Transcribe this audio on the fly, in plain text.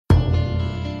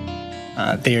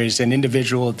There's an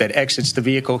individual that exits the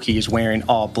vehicle. He is wearing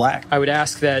all black. I would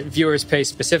ask that viewers pay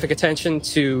specific attention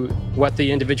to what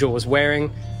the individual was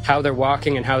wearing, how they're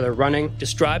walking, and how they're running.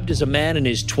 Described as a man in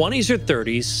his 20s or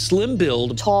 30s, slim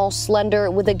build. Tall, slender,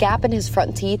 with a gap in his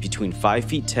front teeth. Between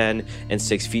 5'10" and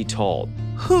 6 feet tall.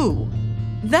 Who?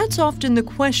 That's often the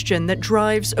question that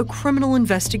drives a criminal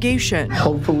investigation.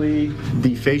 Hopefully,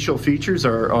 the facial features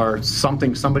are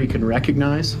something somebody can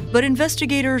recognize. But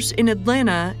investigators in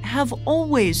Atlanta have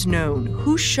always known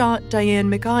who shot Diane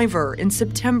McIver in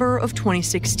September of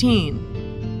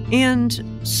 2016.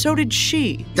 And so did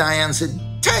she. Diane said,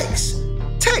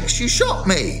 Tex, you shot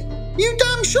me. You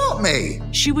damn shot me.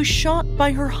 She was shot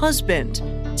by her husband,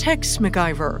 Tex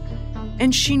McIver,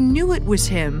 and she knew it was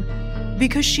him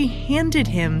because she handed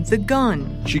him the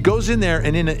gun. She goes in there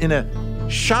and in a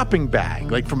shopping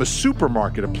bag, like from a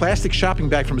supermarket, a plastic shopping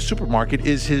bag from a supermarket,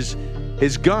 is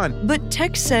his gun. But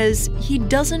Tex says he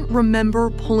doesn't remember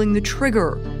pulling the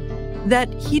trigger,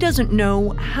 that he doesn't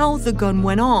know how the gun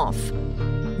went off,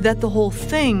 that the whole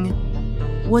thing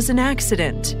was an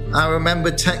accident. I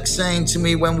remember Tex saying to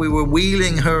me when we were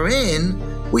wheeling her in,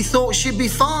 we thought she'd be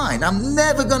fine. I'm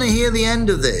never going to hear the end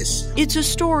of this. It's a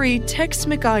story Tex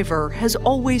McIver has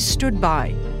always stood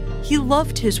by. He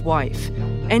loved his wife,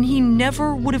 and he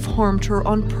never would have harmed her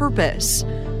on purpose.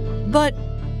 But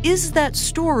is that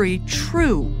story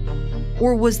true?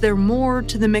 Or was there more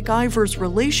to the McIvers'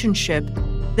 relationship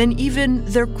than even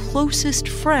their closest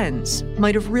friends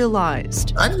might have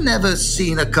realized? I've never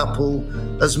seen a couple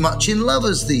as much in love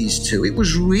as these two. It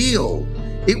was real.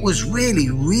 It was really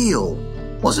real.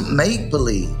 It wasn't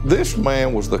make-believe. This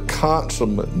man was the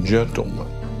consummate gentleman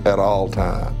at all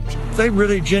times. They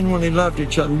really genuinely loved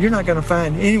each other. You're not going to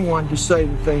find anyone to say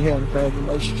that they had a bad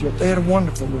relationship. They had a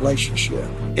wonderful relationship.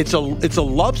 It's a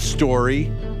love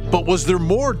story, but was there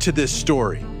more to this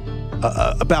story?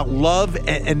 About love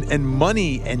and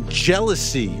money and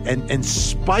jealousy and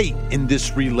spite in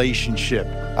this relationship.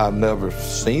 I've never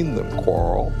seen them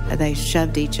quarrel. They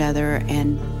shoved each other,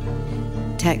 and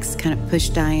Tex kind of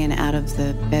pushed Diane out of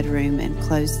the bedroom and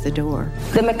closed the door.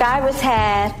 The McIvers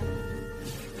had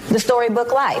the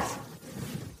storybook life,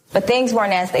 but things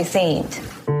weren't as they seemed.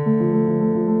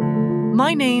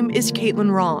 My name is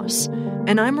Caitlin Ross,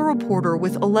 and I'm a reporter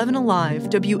with 11 Alive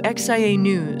WXIA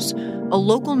News, a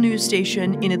local news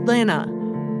station in Atlanta.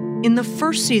 In the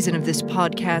first season of this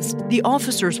podcast, The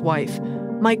Officer's Wife,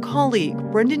 my colleague,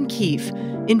 Brendan Keefe,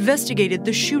 investigated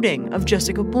the shooting of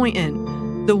Jessica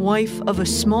Boynton, the wife of a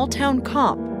small-town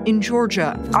cop in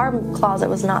Georgia. Our closet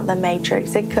was not the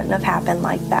Matrix. It couldn't have happened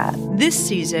like that. This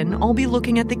season, I'll be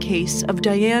looking at the case of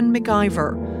Diane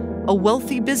McIver, a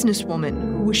wealthy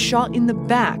businesswoman who was shot in the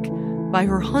back by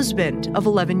her husband of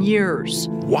 11 years.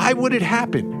 Why would it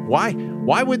happen?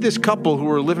 Why would this couple who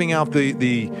are living out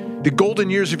the golden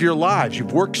years of your lives,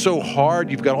 you've worked so hard,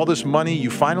 you've got all this money,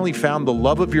 you finally found the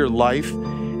love of your life,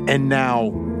 and now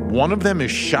one of them is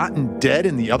shot and dead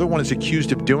and the other one is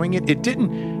accused of doing it? It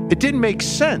didn't make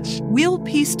sense. We'll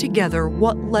piece together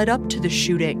what led up to the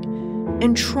shooting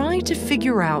and try to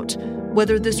figure out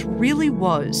whether this really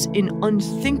was an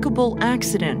unthinkable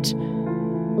accident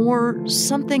or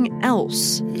something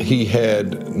else. He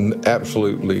had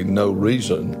absolutely no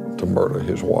reason to murder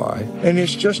his wife. And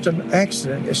it's just an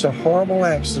accident. It's a horrible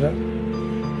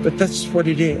accident, but that's what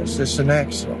it is. It's an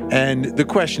accident. And the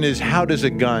question is, how does a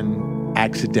gun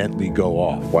accidentally go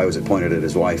off? Why was it pointed at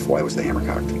his wife? Why was the hammer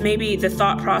cocked? Maybe the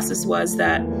thought process was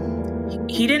that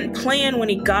he didn't plan when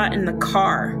he got in the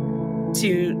car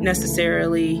to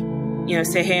necessarily,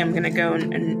 say, hey, I'm going to go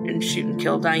and shoot and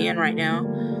kill Diane right now.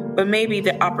 But maybe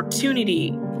the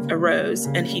opportunity arose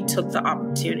and he took the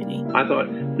opportunity. I thought,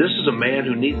 this is a man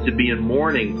who needs to be in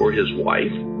mourning for his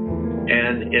wife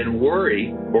and in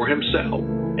worry for himself.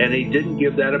 And he didn't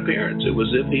give that appearance. It was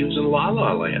as if he was in La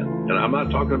La Land. And I'm not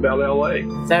talking about L.A.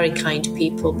 Very kind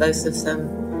people, both of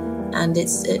them. And it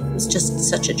was just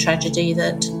such a tragedy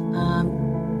that,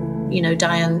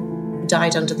 Diane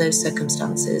died under those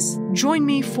circumstances. Join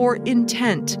me for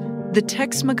Intent, the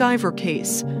Tex McIver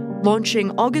case,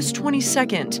 launching August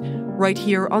 22nd, right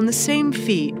here on the same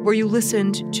feed where you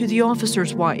listened to The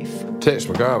Officer's Wife. Tex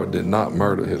McIver did not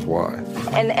murder his wife.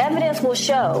 And the evidence will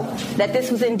show that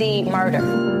this was indeed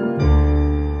murder.